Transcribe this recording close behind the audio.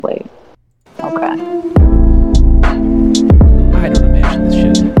Okay. I don't imagine this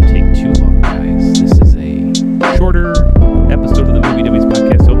should take too long, guys. This is a shorter episode of the Movie Dummies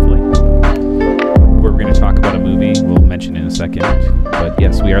podcast, hopefully, where we're going to talk about a movie. We'll mention in a second. But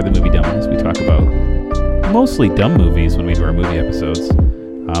yes, we are the Movie Dummies. We talk about mostly dumb movies when we do our movie episodes.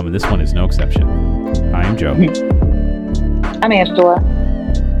 And this one is no exception. I am Joe. I'm Angela.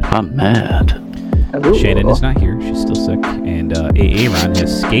 I'm mad. Ooh. Shannon is not here. She's still sick. And Aaron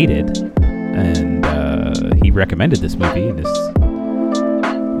has skated. And he recommended this movie. And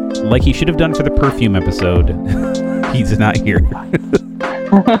it's like he should have done for the perfume episode. He's not here.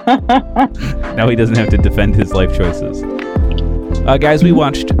 Now he doesn't have to defend his life choices. Guys, we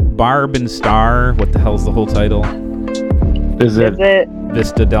watched Barb and Star. What the hell's the whole title? Is it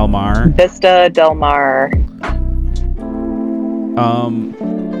Vista Del Mar. Vista Del Mar.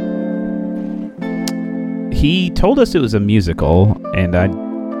 He told us it was a musical, and I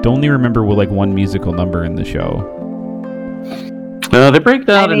only remember one musical number in the show. they break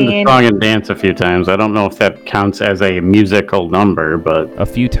that into song and dance a few times. I don't know if that counts as a musical number, but A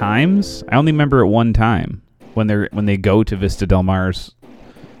few times? I only remember it one time when they go to Vista Del Mar's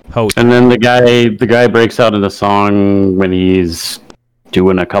hotel. and then the guy breaks out in the song when he's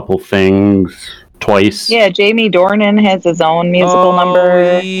doing a couple things twice. Yeah, Jamie Dornan has his own musical number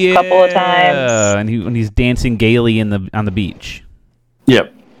a couple of times. And when he's dancing gaily on the beach.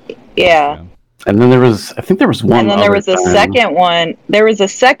 Yep. Yeah. And then there was one. And then there was a second one. There was a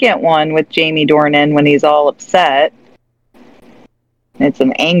second one with Jamie Dornan when he's all upset. It's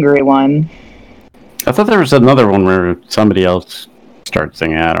an angry one. I thought there was another one where somebody else starts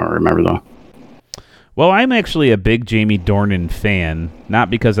singing. I don't remember though. Well, I'm actually a big Jamie Dornan fan, not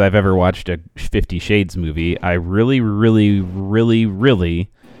because I've ever watched a 50 Shades movie. I really, really, really,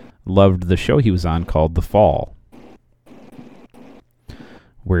 really loved the show he was on called The Fall,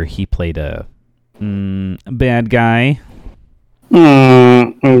 where he played a bad guy.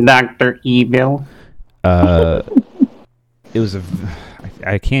 Dr. Evil. It was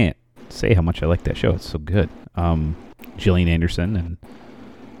I can't say how much I like that show. It's so good. Gillian Anderson and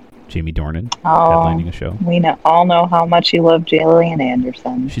Jamie Dornan headlining a show. We all know how much you love Gillian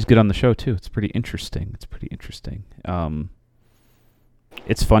Anderson. She's good on the show too. It's pretty interesting.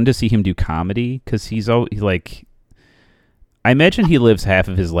 It's fun to see him do comedy because he's like. I imagine he lives half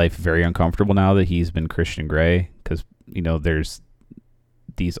of his life very uncomfortable now that he's been Christian Grey because there's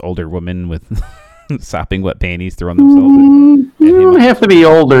these older women with sopping wet panties throwing themselves in. You don't have to be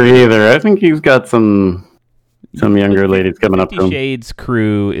older either. I think he's got some younger ladies coming up to 50 him. Shades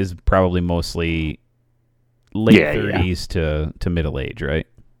crew is probably mostly late 30s to middle age, right?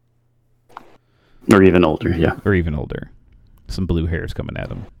 Or even older, yeah. Or even older. Some blue hairs coming at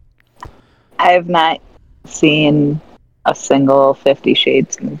him. I have not seen a single 50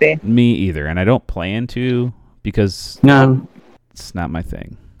 Shades movie. Me either, and I don't plan to because it's not my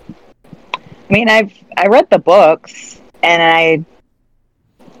thing. I mean, I read the books and I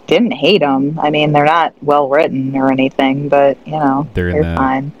didn't hate them. I mean, they're not well written or anything, but they're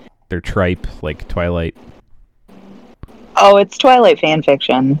fine. They're tripe like Twilight. Oh, it's Twilight fan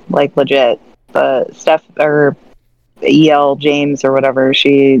fiction, like legit. But Steph or E.L. James or whatever,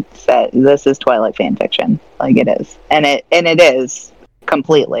 she said this is Twilight fan fiction, like it is, and it is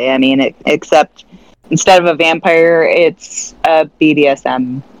completely. I mean, except instead of a vampire, it's a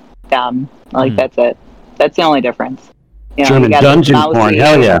BDSM dom. Like that's it. That's the only difference. German dungeon porn,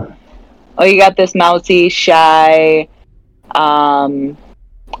 hell yeah. Oh, you got this mousy, shy,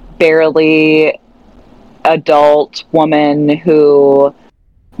 barely adult woman who,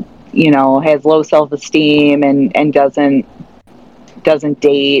 has low self-esteem and doesn't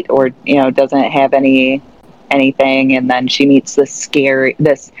date or, doesn't have anything. And then she meets this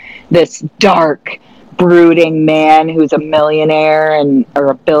dark, brooding man who's a millionaire or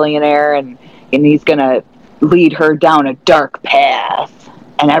a billionaire and he's going to lead her down a dark path,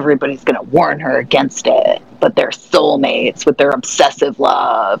 and everybody's going to warn her against it, but they're soulmates with their obsessive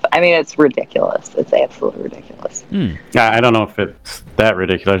love. I mean, it's ridiculous. It's absolutely ridiculous. I don't know if it's that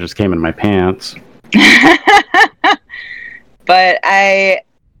ridiculous. I just came in my pants. But I'll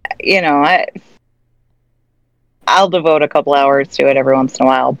devote a couple hours to it every once in a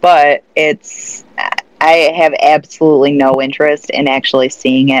while, but I have absolutely no interest in actually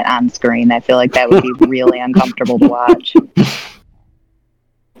seeing it on screen. I feel like that would be really uncomfortable to watch.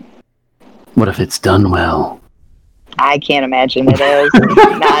 What if it's done well? I can't imagine it is.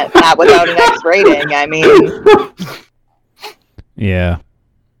 not without an X rating. I mean, yeah.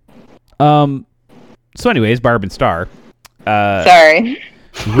 So, anyways, Barb and Star. Sorry.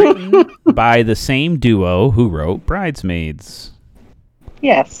 Written by the same duo who wrote Bridesmaids.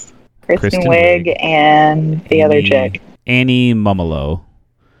 Yes. Kristen Wiig and the other chick. Annie Mumolo.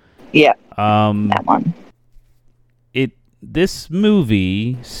 Yeah, that one. This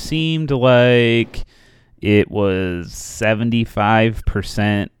movie seemed like it was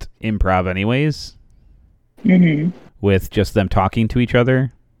 75% improv anyways. Mm-hmm. With just them talking to each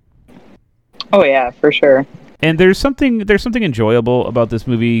other. Oh yeah, for sure. And there's something enjoyable about this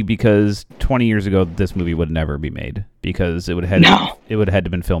movie because 20 years ago this movie would never be made because it would have had to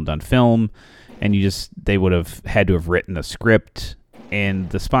been filmed on film, and they would have had to have written a script, and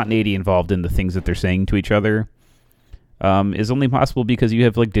the spontaneity involved in the things that they're saying to each other is only possible because you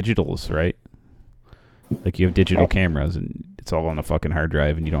have like digitals, right? Like you have digital cameras and it's all on a fucking hard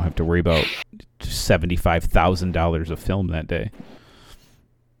drive, and you don't have to worry about $75,000 of film that day.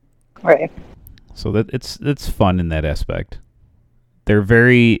 Right. So that it's fun in that aspect. They're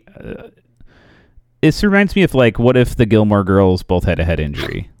very. It reminds me of like, what if the Gilmore Girls both had a head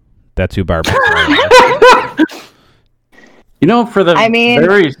injury? That's who Barbara. You know,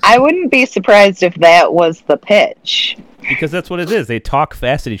 I wouldn't be surprised if that was the pitch. Because that's what it is. They talk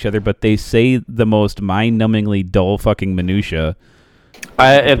fast at each other, but they say the most mind-numbingly dull fucking minutia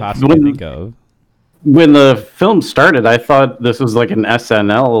I possibly think of. When the film started, I thought this was like an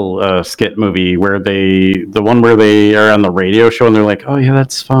SNL skit movie where the one where they are on the radio show and they're like, "Oh yeah,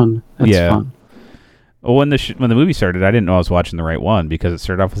 that's fun. That's fun." Well, when the movie started, I didn't know I was watching the right one because it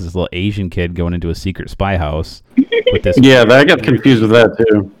started off with this little Asian kid going into a secret spy house with this. Yeah, I got confused with that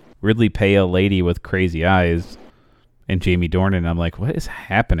too. Really pale lady with crazy eyes, and Jamie Dornan. I'm like, what is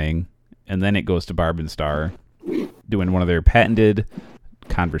happening? And then it goes to Barb and Star doing one of their patented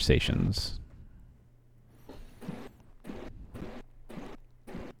conversations.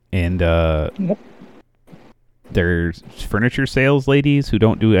 And there's furniture sales ladies who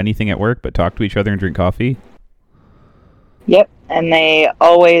don't do anything at work but talk to each other and drink coffee. Yep, and they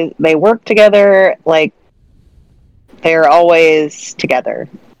work together, like they're always together.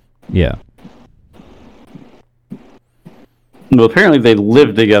 Yeah. Well, apparently they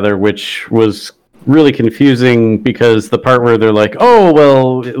live together, which was really confusing because the part where they're like, "Oh,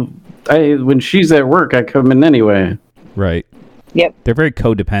 well, when she's at work, I come in anyway." Right. Yep. They're very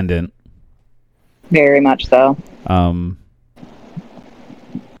codependent. Very much so.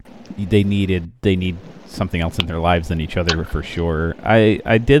 They need something else in their lives than each other for sure.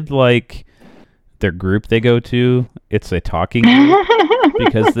 I did like their group they go to. It's a talking group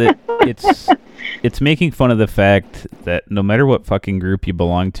because it's making fun of the fact that no matter what fucking group you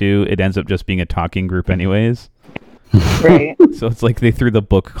belong to, it ends up just being a talking group anyways. Right. So it's like they threw the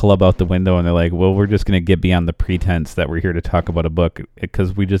book club out the window and they're like, well, we're just going to get beyond the pretense that we're here to talk about a book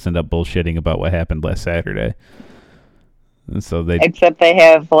because we just end up bullshitting about what happened last Saturday. And so except they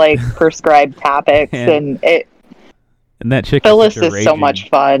have like prescribed topics and that chick Phyllis is so much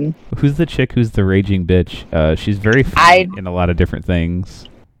fun. Who's the chick who's the raging bitch? She's very funny in a lot of different things.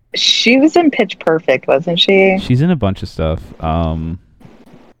 She was in Pitch Perfect, wasn't she? She's in a bunch of stuff.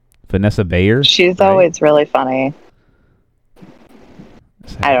 Vanessa Bayer. She's always really funny.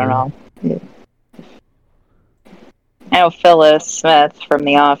 I don't know. I know Phyllis Smith from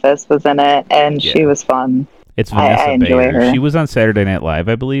The Office was in it, and she was fun. It's Vanessa I enjoy Bayer. her. She was on Saturday Night Live,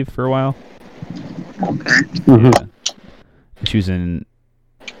 I believe, for a while. Okay. Mm-hmm. Yeah. She was in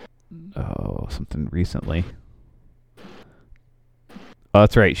something recently. Oh,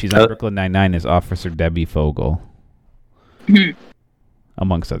 that's right. She's on Brooklyn Nine-Nine as Officer Debbie Fogel.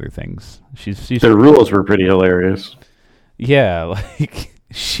 Amongst other things. She's Their rules were pretty hilarious. Yeah, like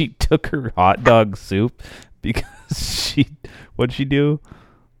she took her hot dog soup because what'd she do?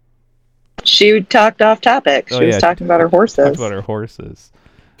 She talked off topic. She was talking about her horses. Talked about her horses.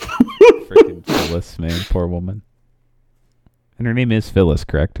 Freaking Phyllis, man, poor woman. And her name is Phyllis,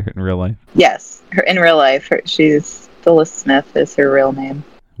 correct? In real life? Yes, in real life, she's Phyllis Smith is her real name.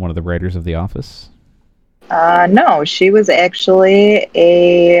 One of the writers of The Office? No, she was actually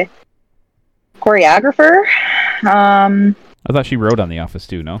a choreographer. I thought she wrote on The Office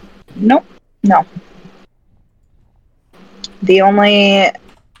too, no? Nope, no. The only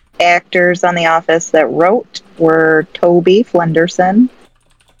actors on The Office that wrote were Toby Flenderson,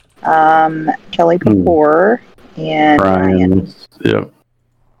 Kelly Kapoor, and Ryan. Yeah.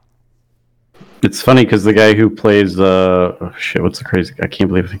 It's funny because the guy who plays what's the crazy? I can't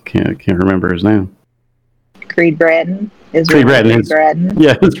believe I can't remember his name. Creed Bratton. Creed Bratton.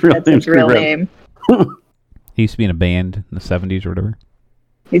 Yeah, his real name. He used to be in a band in the 70s or whatever.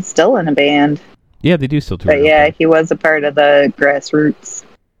 He's still in a band. Yeah, they do still tour. But yeah, he was a part of the Grassroots.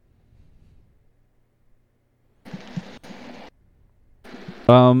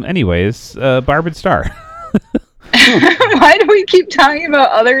 Anyways, Barb and Star. Why do we keep talking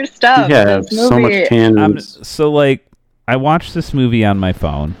about other stuff? Yeah, This so much movie- tangents. So like, I watched this movie on my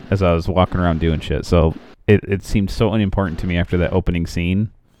phone as I was walking around doing shit. So it seemed so unimportant to me after that opening scene.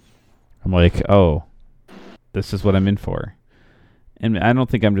 I'm like, oh, this is what I'm in for. And I don't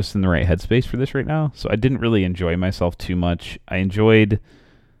think I'm just in the right headspace for this right now. So I didn't really enjoy myself too much. I enjoyed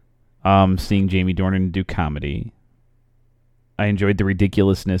seeing Jamie Dornan do comedy. I enjoyed the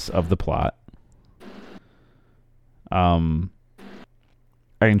ridiculousness of the plot. I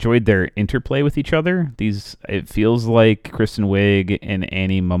enjoyed their interplay with each other. It feels like Kristen Wiig and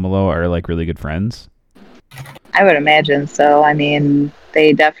Annie Mumolo are like really good friends. I would imagine so. I mean,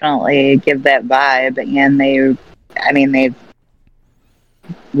 they definitely give that vibe, and they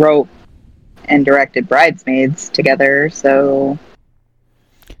wrote and directed Bridesmaids together, so...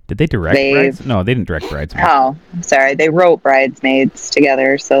 Did they direct Bridesmaids? No, they didn't direct Bridesmaids. Oh, sorry. They wrote Bridesmaids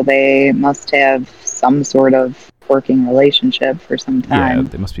together, so they must have some sort of working relationship for some time. Yeah,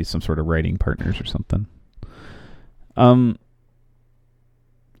 they must be some sort of writing partners or something.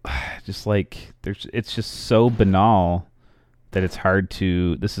 Just like it's just so banal that it's hard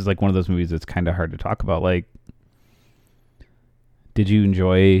to. This is like one of those movies that's kind of hard to talk about. Like, did you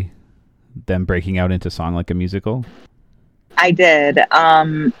enjoy them breaking out into song like a musical? I did.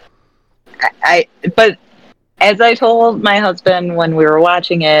 But as I told my husband when we were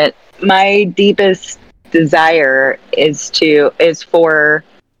watching it, my deepest desire is for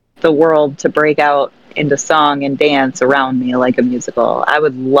the world to break out into song and dance around me like a musical. I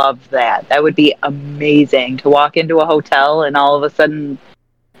would love that. That would be amazing to walk into a hotel and all of a sudden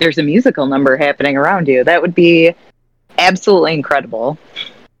there's a musical number happening around you. That would be absolutely incredible.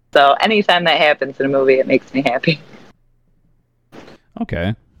 So anytime that happens in a movie, it makes me happy.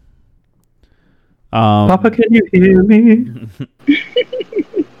 Okay. Papa, can you hear me?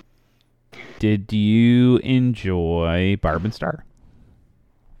 Did you enjoy Barb and Star?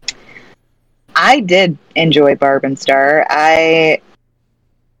 I did enjoy Barb and Star. I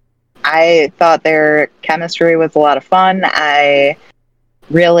thought their chemistry was a lot of fun. I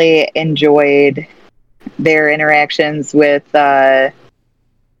really enjoyed their interactions with Dornan.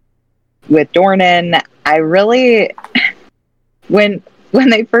 I really when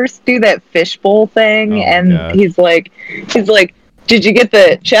they first do that fishbowl thing, and God. he's like, did you get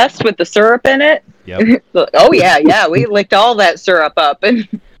the chest with the syrup in it? Yep. Oh yeah, we licked all that syrup up. And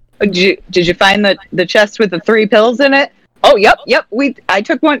did you find the chest with the 3 pills in it? Oh, yep. I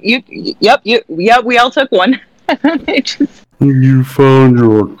took one. We all took one. You found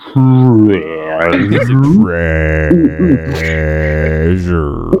your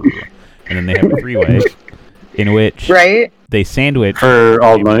treasure. And then they have a 3-way in which Right? they sandwich for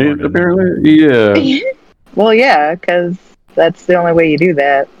all Jamie night, Dornan. apparently. Yeah. Well, yeah, because that's the only way you do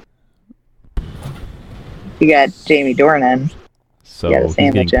that. You got Jamie Dornan. So Yeah, the he's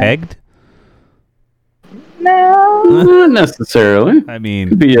getting sandwich, yeah. pegged? No. Not necessarily. I mean,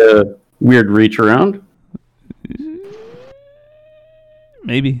 Could be a weird reach around.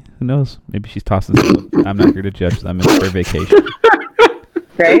 maybe. Who knows? Maybe she's tossing some. I'm not here to judge them. It's their vacation.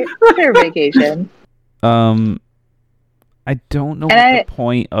 Right? Their vacation. I don't know And what the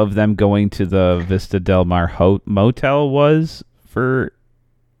point of them going to the Vista Del Mar motel was for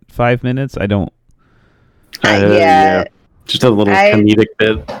 5 minutes. I don't. Yeah. Just a little comedic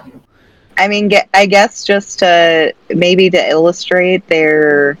bit. I mean, I guess just to illustrate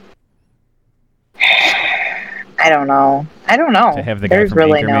their. I don't know. To have the guy There's from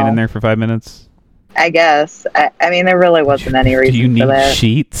really Anchorman no. in there for 5 minutes. I guess. I mean, there really wasn't any reason Do you for need that.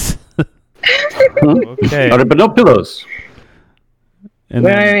 sheets? Huh? Okay. Oh, but no pillows. And We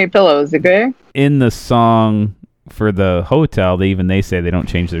don't have then any pillows, okay? in the song for the hotel, they say they don't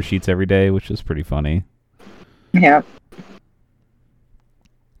change their sheets every day, which is pretty funny. Yeah.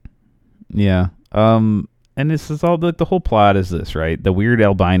 Yeah. And this is all the whole plot is this, right? The weird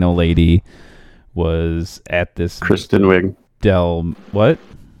albino lady was at this Kristen Wiig. what?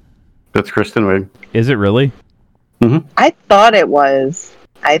 That's Kristen Wiig. Is it really? I thought it was,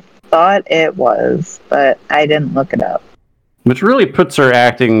 but I didn't look it up. Which really puts her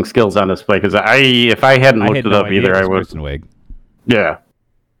acting skills on display, because if I hadn't looked had it no up idea either, it I was would. Kristen Wiig. Yeah.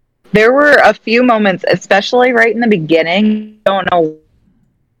 There were a few moments, especially right in the beginning. Don't know.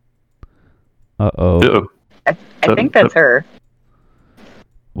 Uh-oh. Uh-oh. I think that's her.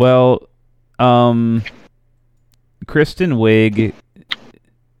 Well, Kristen Wiig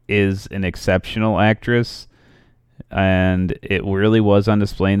is an exceptional actress, and it really was on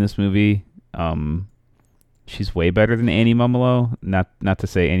display in this movie. She's way better than Annie Mumolo. Not to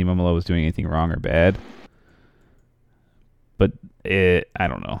say Annie Mumolo was doing anything wrong or bad, But I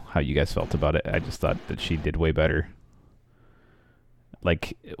don't know how you guys felt about it. I just thought that she did way better.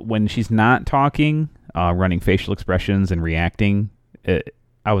 Like, when she's not talking, running facial expressions and reacting,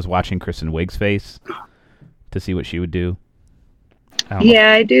 I was watching Kristen Wiig's face to see what she would do.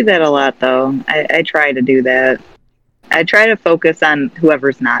 I do that a lot, though. I try to do that. I try to focus on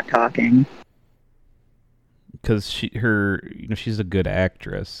whoever's not talking. Because she's a good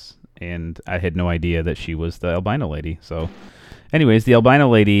actress, and I had no idea that she was the albino lady. So, anyways, the albino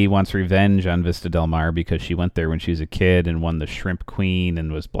lady wants revenge on Vista Del Mar because she went there when she was a kid and won the Shrimp Queen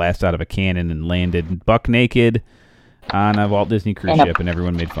and was blasted out of a cannon and landed buck naked on a Walt Disney cruise ship, and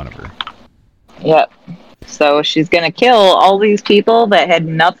everyone made fun of her. Yep. So she's going to kill all these people that had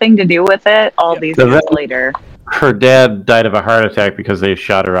nothing to do with it these years later. Her dad died of a heart attack because they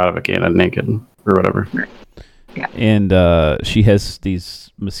shot her out of a cannon naked or whatever. Yeah. And she has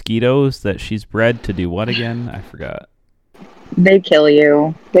these mosquitoes that she's bred to do what again? I forgot. They kill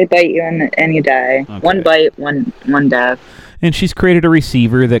you. They bite you and you die. Okay. One bite, one death. And she's created a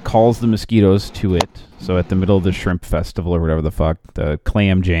receiver that calls the mosquitoes to it. So at the middle of the shrimp festival or whatever the fuck, the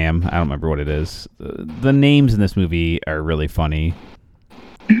clam jam, I don't remember what it is. The names in this movie are really funny.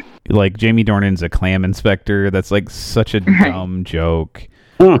 Like, Jamie Dornan's a clam inspector. That's like such a dumb joke.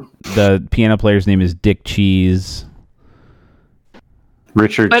 The piano player's name is Dick Cheese.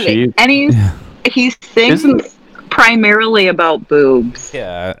 Richard Cheese. And he sings primarily about boobs.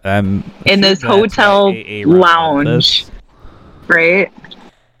 Yeah. In this hotel lounge. Right?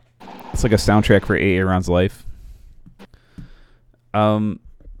 It's like a soundtrack for A.A. Ron's life.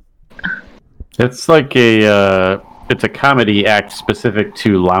 It's like it's a comedy act specific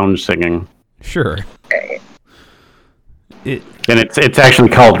to lounge singing. Sure. And it's actually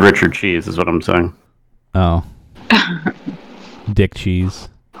called Richard Cheese, is what I'm saying. Oh. Dick Cheese.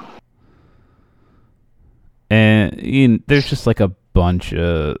 And there's just like a bunch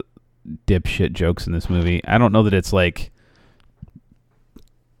of dipshit jokes in this movie. I don't know that it's like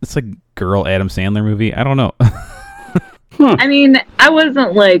girl Adam Sandler movie. I don't know. I mean, I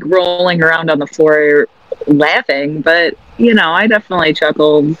wasn't like rolling around on the floor laughing, but I definitely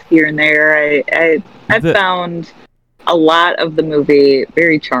chuckled here and there. I found a lot of the movie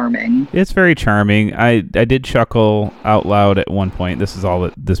very charming. It's very charming. I did chuckle out loud at one point. This is all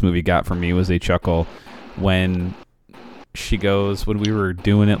that this movie got from me, was a chuckle when she goes, when we were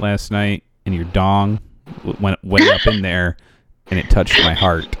doing it last night, and your dong went up in there, and it touched my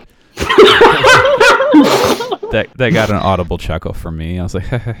heart. That got an audible chuckle from me. I was like,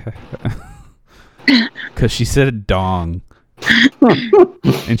 because she said dong.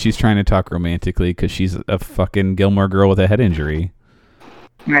 And she's trying to talk romantically because she's a fucking Gilmore Girl with a head injury.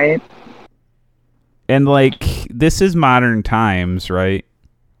 Right. And like, this is modern times, right?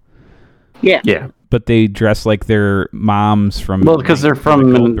 Yeah. Yeah. But they dress like their moms from... Well, because they're from...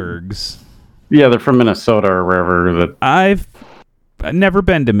 Goldbergs. Yeah, they're from Minnesota or wherever. I've never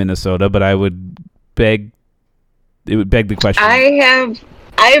been to Minnesota, but it would beg the question. I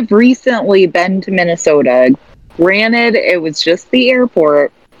have recently been to Minnesota. Granted, it was just the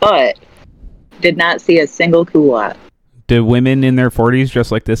airport, but did not see a single culotte. Do women in their 40s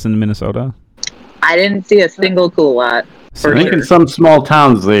dress like this in Minnesota? I didn't see a single culotte. I think in some small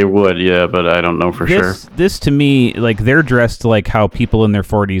towns they would, yeah, but I don't know for sure. This to me, like, they're dressed like how people in their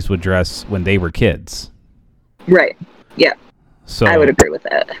 40s would dress when they were kids. Right. Yeah. So I would agree with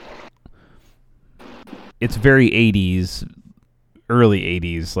that. It's very 80s, early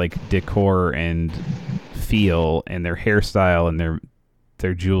 80s, like decor and feel, and their hairstyle and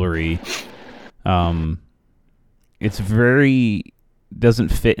their jewelry. It's very doesn't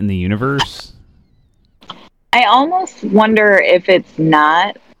fit in the universe. I almost wonder if it's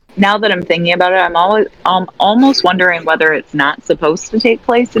not. Now that I'm thinking about it, I'm almost wondering whether it's not supposed to take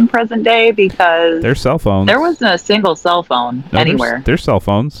place in present day, because their cell phones. There wasn't a single cell phone anywhere. There's cell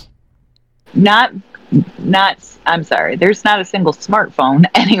phones. Not. I'm sorry. There's not a single smartphone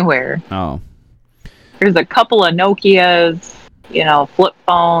anywhere. Oh. There's a couple of Nokias, flip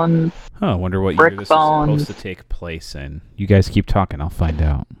phones. I wonder what year this is supposed to take place in. You guys keep talking. I'll find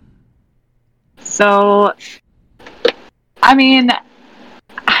out. So, I mean,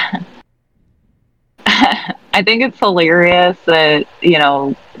 I think it's hilarious that,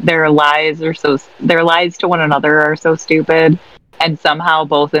 their lies to one another are so stupid, and somehow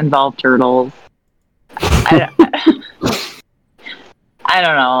both involve turtles. I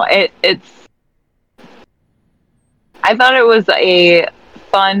don't know. I thought it was a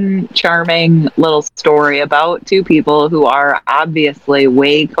fun, charming little story about two people who are obviously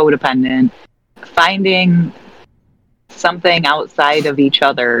way codependent, finding something outside of each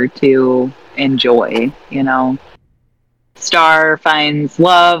other to enjoy, Star finds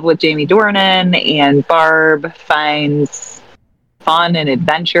love with Jamie Dornan, and Barb finds fun and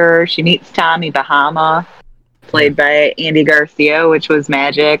adventure. She meets Tommy Bahama, played by Andy Garcia, which was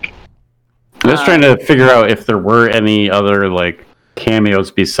magic. I was trying to figure out if there were any other like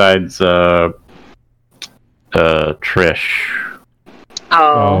cameos besides Trish.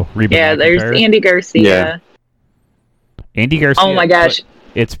 Reba yeah, there's McEntire? Andy Garcia. Yeah. Andy Garcia. Oh my gosh.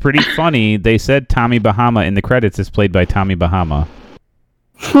 It's pretty funny. They said Tommy Bahama in the credits is played by Tommy Bahama.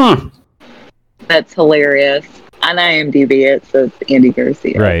 That's hilarious. On IMDb, it says Andy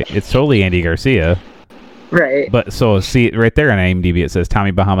Garcia. Right. It's totally Andy Garcia. Right. But so see right there on IMDb it says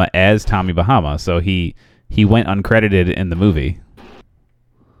Tommy Bahama as Tommy Bahama. So he went uncredited in the movie.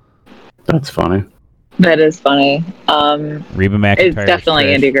 That's funny. That is funny. Reba McEntire. It's definitely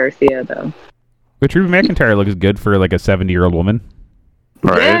Trish. Andy Garcia, though. Which Reba McEntire looks good for like a 70-year-old woman.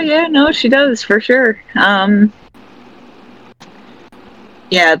 Right. Yeah, no, she does for sure. Yeah,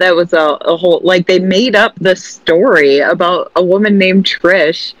 that was a whole like they made up the story about a woman named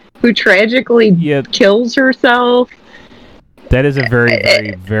Trish who tragically kills herself. That is a very,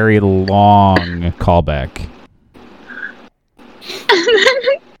 very, very long callback.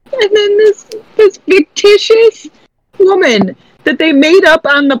 And then this fictitious woman that they made up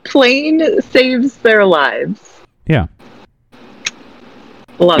on the plane saves their lives. Yeah.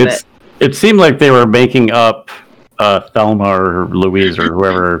 Love it. It seemed like they were making up Thelma or Louise or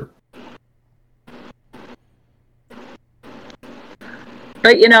whoever.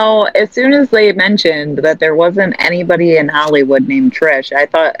 But, you know, as soon as they mentioned that there wasn't anybody in Hollywood named Trish,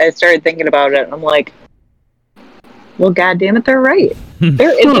 I started thinking about it, and I'm like, well, goddammit, they're right.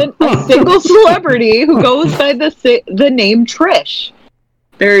 There isn't a single celebrity who goes by the name Trish.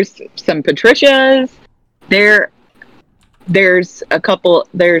 There's some Patricias. There's a couple.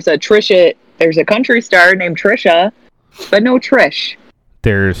 There's a country star named Trisha, but no Trish.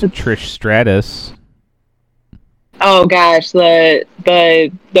 There's Trish Stratus. Oh gosh, the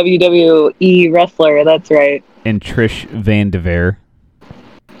WWE wrestler. That's right. And Trish Van Devere.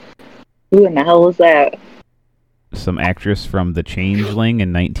 Who in the hell is that? Some actress from The Changeling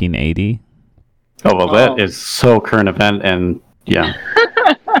in 1980. Oh, well, that is so current event, and yeah.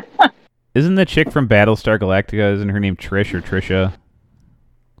 Isn't the chick from Battlestar Galactica, isn't her name Trish or Trisha?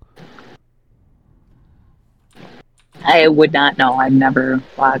 I would not know. I've never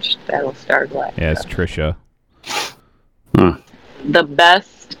watched Battlestar Galactica. Yeah, it's Trisha. The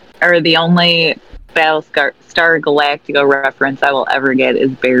best, or the only Battlestar Galactica reference I will ever get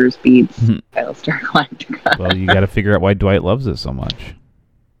is Bears Beats Battlestar Galactica. Well, you got to figure out why Dwight loves it so much.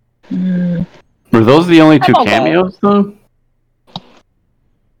 Were those the only two cameos, though?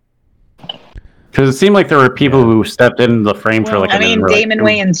 Because it seemed like there were people who stepped in the frame for like. Damon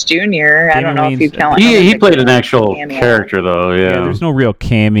Wayans Jr. I don't know if you count. He played an actual character, though. Yeah, there's no real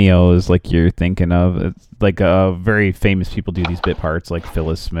cameos like you're thinking of. It's like very famous people do these bit parts, like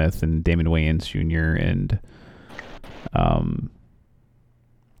Phyllis Smith and Damon Wayans Jr. and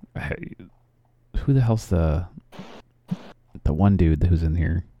who the hell's the one dude who's in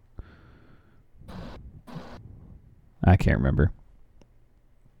here? I can't remember.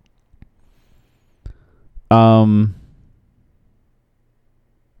 Man,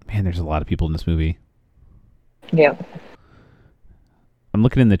 there's a lot of people in this movie. Yeah. I'm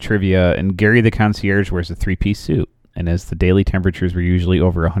looking in the trivia, and Gary the concierge wears a 3-piece suit, and as the daily temperatures were usually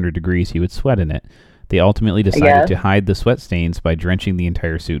over 100 degrees, he would sweat in it. They ultimately decided to hide the sweat stains by drenching the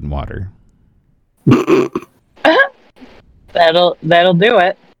entire suit in water. That'll do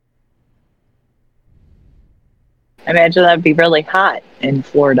it. I imagine that'd be really hot in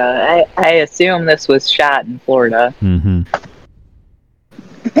Florida. I assume this was shot in Florida. Mm-hmm.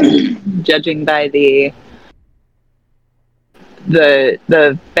 Judging by the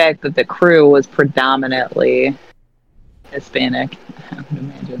fact that the crew was predominantly Hispanic, I would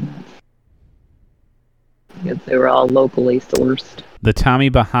imagine that. Because they were all locally sourced. The Tommy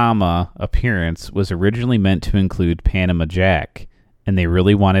Bahama appearance was originally meant to include Panama Jack, and they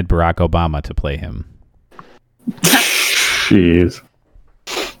really wanted Barack Obama to play him. Jeez.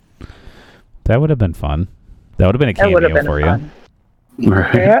 That would have been fun. That would have been a cameo for you.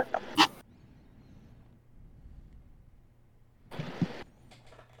 Right. Yeah.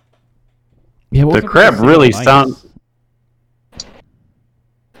 Yeah, the crab really sounds.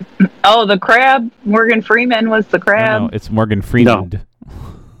 Oh, the crab. Morgan Freeman was the crab. No, it's Morgan Freeman. No.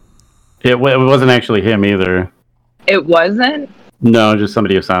 It wasn't actually him either. It wasn't? No, just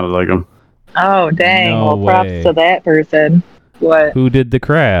somebody who sounded like him. Oh, dang. No well, props way. to that person. What? Who did the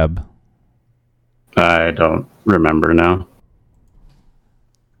crab? I don't remember now.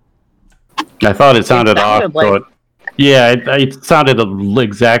 I thought it sounded off. like- Yeah, it sounded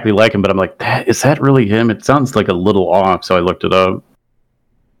exactly like him, but I'm like, is that really him? It sounds like a little off, so I looked it up.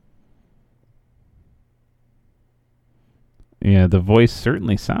 Yeah, the voice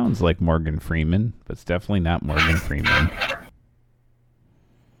certainly sounds like Morgan Freeman, but it's definitely not Morgan Freeman.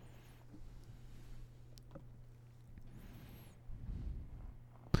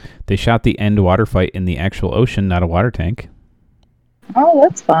 They shot the end water fight in the actual ocean, not a water tank. Oh,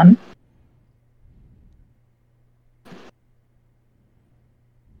 that's fun.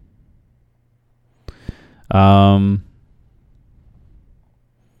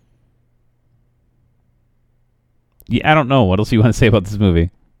 Yeah, I don't know. What else do you want to say about this movie?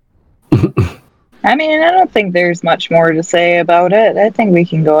 I mean, I don't think there's much more to say about it. I think we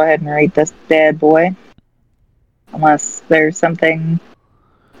can go ahead and rate this bad boy. Unless there's something,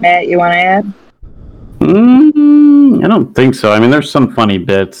 Matt, you want to add? I don't think so. I mean, there's some funny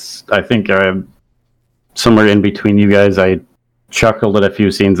bits. I think somewhere in between you guys, I chuckled at a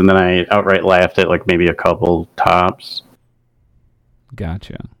few scenes, and then I outright laughed at like maybe a couple tops.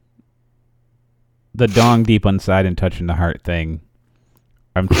 Gotcha. The dong deep inside and touching the heart thing.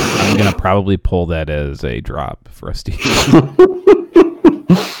 I'm gonna probably pull that as a drop for us to use.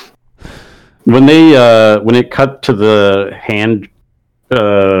 When it cut to the hand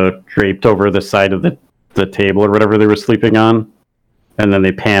draped over the side of the table or whatever they were sleeping on, and then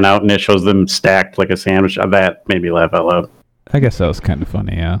they pan out and it shows them stacked like a sandwich, that made me laugh out loud. I guess that was kind of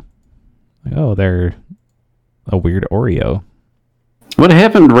funny, yeah. Like, oh, they're a weird Oreo. What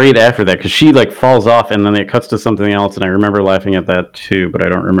happened right after that? Because she like falls off and then it cuts to something else, and I remember laughing at that too, but I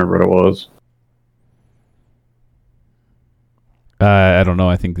don't remember what it was. I don't know.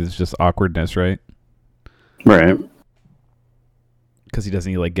 I think it's just awkwardness, right? Right. Because he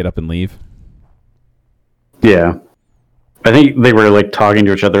doesn't like get up and leave. Yeah. I think they were like talking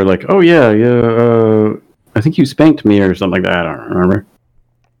to each other, like, "Oh yeah, I think you spanked me" or something like that. I don't remember.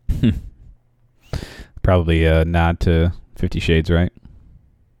 Probably a nod to 50 Shades, right?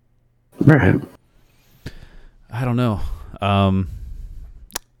 Right. I don't know. I'm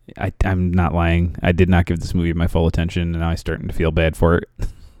not lying. I did not give this movie my full attention, and now I'm starting to feel bad for it.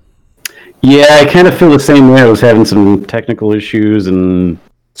 Yeah, I kind of feel the same way. I was having some technical issues and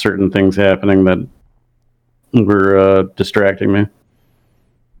certain things happening that were distracting me.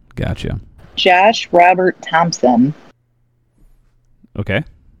 Gotcha. Josh Robert Thompson Okay.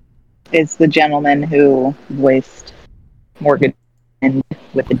 is the gentleman who voiced Morgan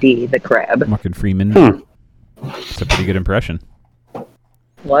with the D, the crab. Morgan Freeman. It's a pretty good impression.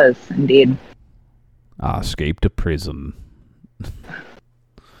 Was, indeed. Escaped to prison.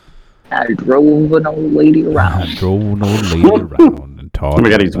 I drove an old lady around. I drove an old lady around and taught. Oh my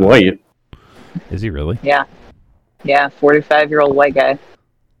god, he's white. Is he really? Yeah. Yeah, 45-year-old white guy.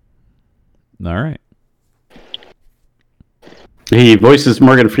 All right. He voices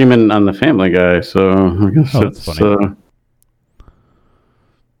Morgan Freeman on The Family Guy, so I guess that's funny.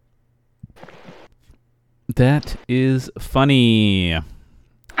 That is funny.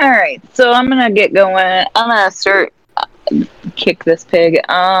 All right, so I'm gonna get going. I'm gonna start kick this pig.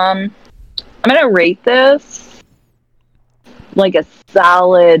 I'm gonna rate this like a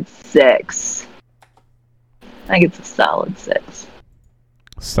solid 6. I think it's a solid 6.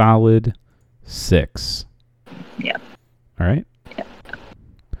 Solid 6. Yeah. All right. Yeah.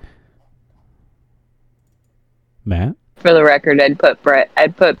 Matt? For the record, I'd put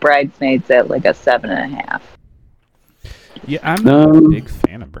Bridesmaids at like a 7.5. Yeah, I'm not a big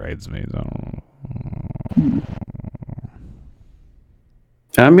fan of Bridesmaids.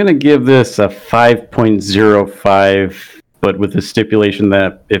 I'm going to give this a 5.05, but with the stipulation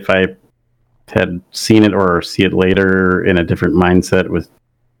that if I had seen it or see it later in a different mindset with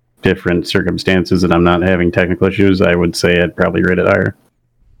different circumstances and I'm not having technical issues, I would say I'd probably rate it higher.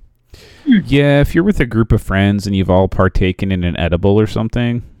 Yeah, if you're with a group of friends and you've all partaken in an edible or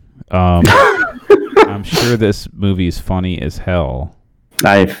something, I'm sure this movie is funny as hell.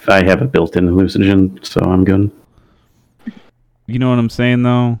 I have a built-in hallucinogen, so I'm good. You know what I'm saying,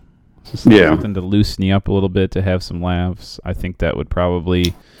 though? It's just something to loosen you up a little bit, to have some laughs. I think that would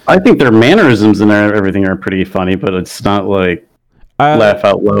probably... I think their mannerisms and everything are pretty funny, but it's not like laugh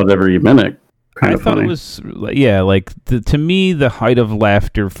out loud every minute. I thought funny. It was, yeah, like, to me, the height of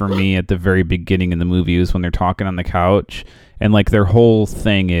laughter for me at the very beginning in the movie was when they're talking on the couch, and, like, their whole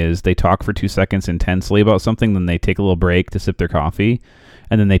thing is they talk for 2 seconds intensely about something, then they take a little break to sip their coffee,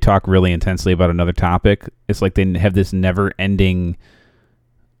 and then they talk really intensely about another topic. It's like they have this never-ending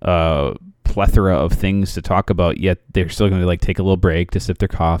plethora of things to talk about, yet they're still going to, like, take a little break to sip their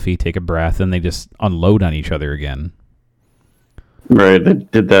coffee, take a breath, and they just unload on each other again. Right, they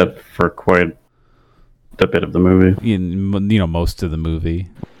did that for quite a bit of the movie. You know, most of the movie,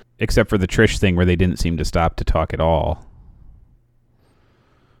 except for the Trish thing where they didn't seem to stop to talk at all.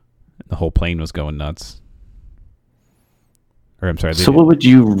 The whole plane was going nuts. Or I'm sorry. So what would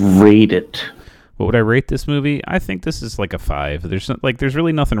you rate it? What would I rate this movie? I think this is like a 5. There's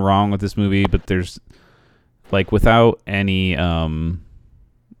really nothing wrong with this movie, but there's like without the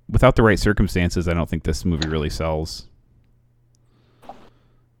right circumstances, I don't think this movie really sells.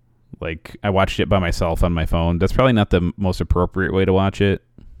 Like, I watched it by myself on my phone. That's probably not the most appropriate way to watch it.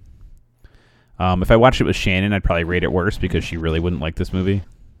 If I watched it with Shannon, I'd probably rate it worse because she really wouldn't like this movie.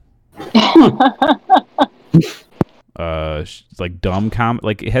 Like dumb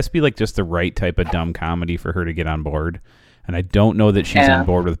like it has to be like just the right type of dumb comedy for her to get on board. And I don't know that she's on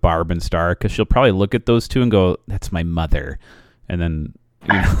board with Barb and Star because she'll probably look at those two and go, "That's my mother," and then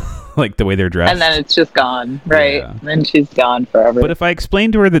like the way they're dressed, and then it's just gone, right? Yeah. Then she's gone forever. But if I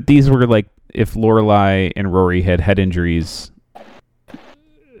explained to her that these were like if Lorelai and Rory had head injuries,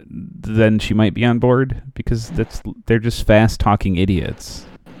 then she might be on board because they're just fast talking idiots.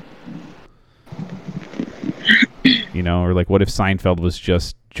 You know, or like what if Seinfeld was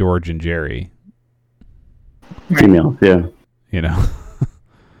just George and Jerry? Female, yeah. You know,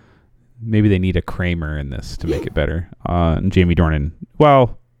 maybe they need a Kramer in this to make it better. And Jamie Dornan,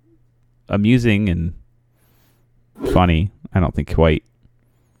 well, amusing and funny. I don't think quite.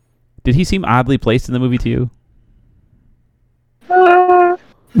 Did he seem oddly placed in the movie to you?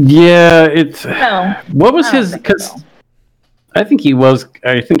 Yeah, it's. No. What was his? Because I think he was.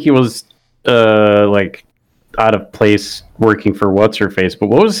 Like out of place working for what's her face. But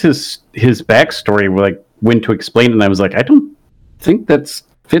what was his backstory? Like when to explain it, and I was like, I don't think that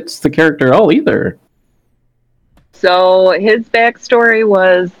fits the character at all either. So his backstory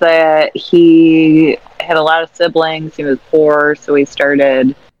was that he had a lot of siblings. He was poor, so he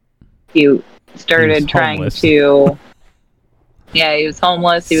started trying homeless. to. Yeah, he was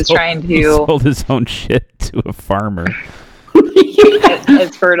homeless. He was trying to he sold his own shit to a farmer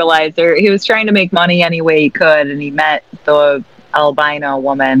as fertilizer. He was trying to make money any way he could, and he met the albino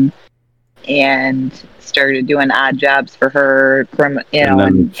woman and started doing odd jobs for her. And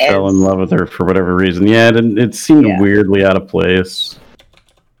then fell in love with her for whatever reason. Yeah, it seemed weirdly out of place.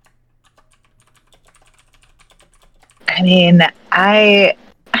 I mean, I'm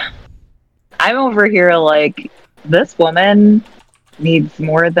over here like, this woman needs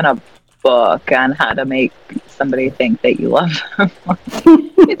more than a book on how to make somebody think that you love them.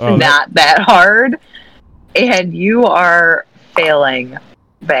 It's not that hard, and you are failing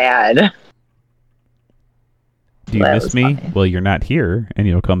bad. Do you miss me? Funny. Well, you're not here, and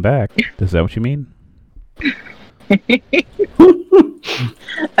you'll come back. Is that what you mean?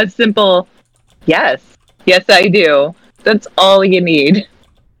 A simple yes. Yes, I do. That's all you need.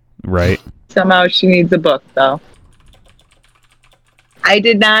 Right. Somehow she needs a book, though. I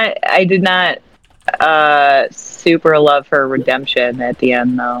did not super love her redemption at the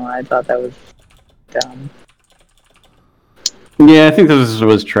end, though. I thought that was dumb. Yeah, I think this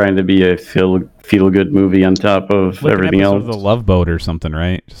was trying to be a feel-good movie on top of everything else. The Love Boat or something,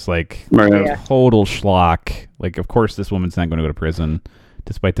 right? Just like total schlock. Like, of course, this woman's not going to go to prison,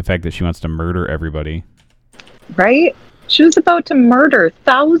 despite the fact that she wants to murder everybody. Right? She was about to murder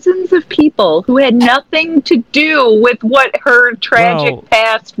thousands of people who had nothing to do with what her tragic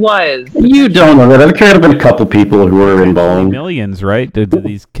past was. You don't know that. There could have been a couple people who were involved. Millions, right?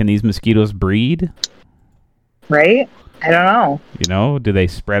 Can these mosquitoes breed? Right? I don't know. You know, do they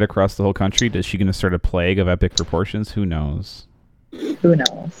spread across the whole country? Is she going to start a plague of epic proportions? Who knows? Who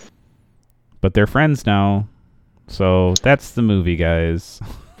knows? But they're friends now. So that's the movie, guys.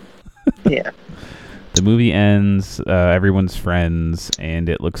 Yeah. The movie ends, everyone's friends, and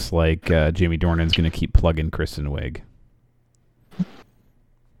it looks like Jamie Dornan's going to keep plugging Kristen Wiig.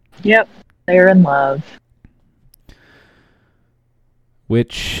 Yep, they're in love.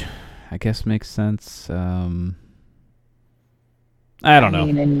 Which, I guess, makes sense. I don't know. I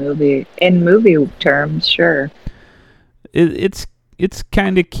mean, in movie terms, sure. It's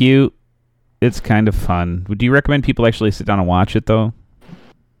kind of cute. It's kind of fun. Would you recommend people actually sit down and watch it, though?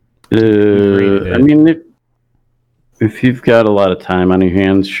 I mean, if you've got a lot of time on your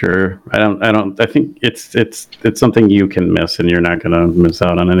hands, sure. I think it's something you can miss, and you're not gonna miss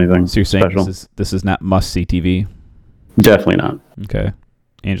out on anything. So you're saying special. This is not must-see TV? Definitely not. Okay,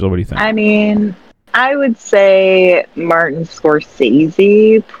 Angela, what do you think? I mean, I would say Martin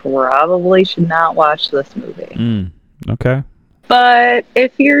Scorsese probably should not watch this movie. Okay. But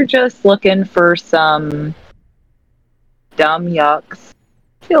if you're just looking for some dumb yucks,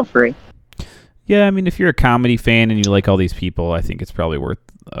 feel free. Yeah, I mean, if you're a comedy fan and you like all these people, I think it's probably worth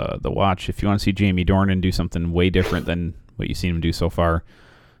the watch. If you want to see Jamie Dornan do something way different than what you've seen him do so far,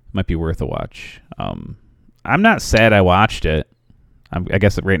 it might be worth a watch. I'm not sad I watched it. I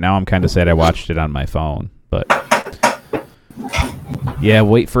guess right now I'm kind of sad I watched it on my phone. But, yeah,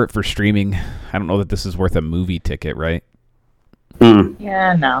 wait for it for streaming. I don't know that this is worth a movie ticket, right?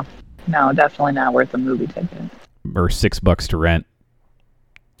 Yeah, no. No, definitely not worth a movie ticket. Or $6 to rent.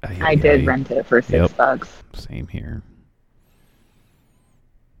 I did rent it for $6. Same here.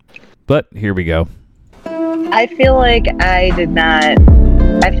 But here we go. I feel like I did not.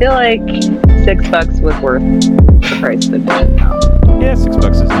 I feel like $6 was worth the price of admission now. Yeah,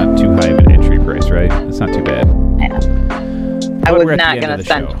 $6 is not too high of an entry price, right? It's not too bad. Yeah. I was not going to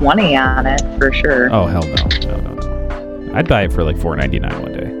spend $20 on it for sure. Oh hell no. I'd buy it for like $4.99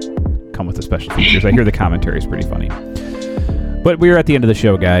 one day. Come with the special features. I hear the commentary is pretty funny. But we're at the end of the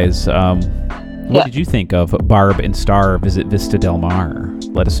show, guys. What did you think of Barb and Star Visit Vista Del Mar?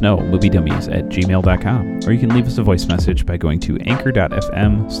 Let us know, moviedummies@gmail.com. Or you can leave us a voice message by going to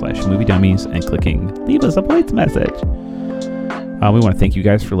anchor.fm/moviedummies and clicking Leave Us a Voice Message. We want to thank you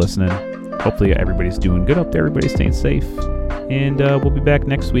guys for listening. Hopefully everybody's doing good up there. Everybody's staying safe. And we'll be back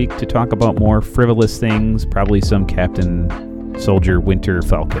next week to talk about more frivolous things, probably some Captain Soldier Winter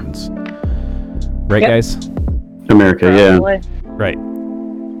Falcons. Right, guys? America, yeah. Right.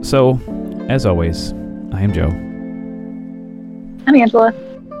 So, as always, I am Joe. I'm Angela.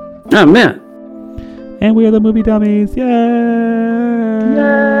 I'm Matt. And we are the Movie Dummies. Yay!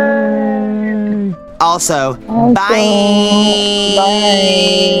 Yay! Also, bye!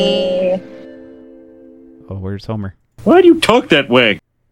 Bye! Oh, where's Homer? Why do you talk that way?